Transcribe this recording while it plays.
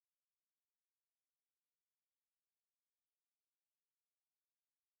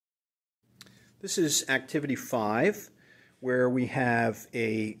This is activity 5, where we have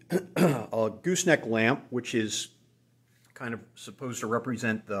a gooseneck lamp, which is kind of supposed to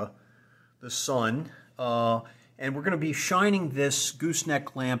represent the sun. And we're going to be shining this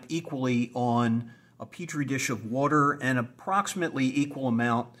gooseneck lamp equally on a petri dish of water and approximately equal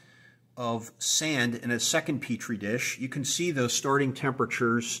amount of sand in a second petri dish. You can see those starting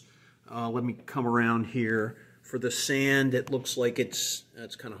temperatures. Let me come around here. For the sand, it looks like it's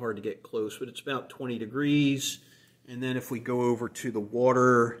kind of hard to get close, but it's about 20 degrees. And then if we go over to the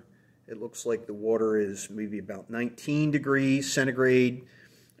water, it looks like the water is maybe about 19 degrees centigrade.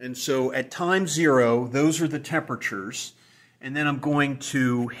 And so at time 0, those are the temperatures. And then I'm going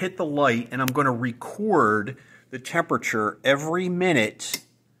to hit the light and I'm going to record the temperature every minute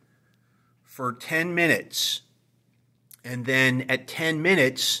for 10 minutes. And then at 10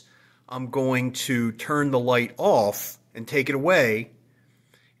 minutes, I'm going to turn the light off and take it away,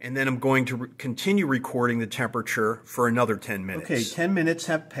 and then I'm going to continue recording the temperature for another 10 minutes. Okay, 10 minutes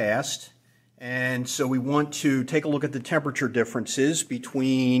have passed, and so we want to take a look at the temperature differences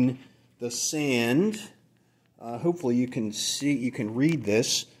between the sand. Hopefully you can see, you can read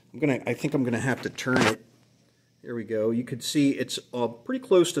this. I think I'm gonna have to turn it. There we go. You can see it's pretty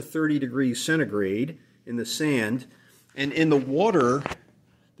close to 30 degrees centigrade in the sand, and in the water,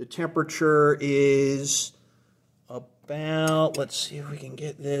 the temperature is about, let's see if we can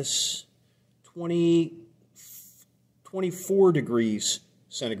get this, 24 degrees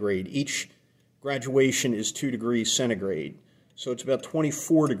centigrade. Each graduation is 2 degrees centigrade. So it's about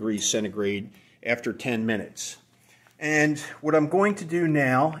 24 degrees centigrade after 10 minutes. And what I'm going to do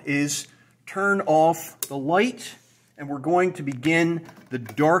now is turn off the light, and we're going to begin the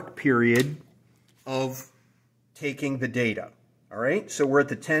dark period of taking the data. All right, so we're at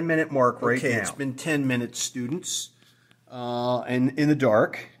the 10-minute mark right now. Okay, it's been 10 minutes, students, and in the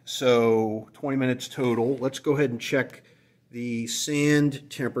dark, so 20 minutes total. Let's go ahead and check. The sand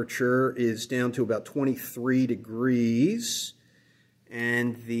temperature is down to about 23 degrees,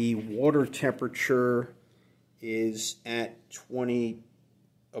 and the water temperature is at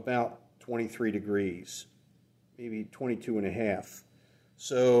about 23 degrees, maybe 22 and a half.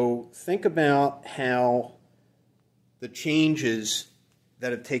 So think about how the changes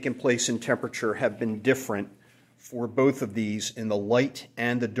that have taken place in temperature have been different for both of these in the light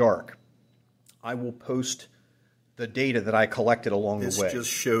and the dark. I will post the data that I collected along the way. This just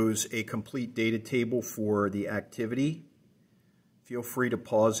shows a complete data table for the activity. Feel free to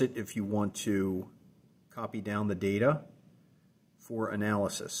pause it if you want to copy down the data for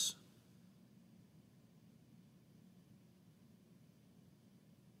analysis.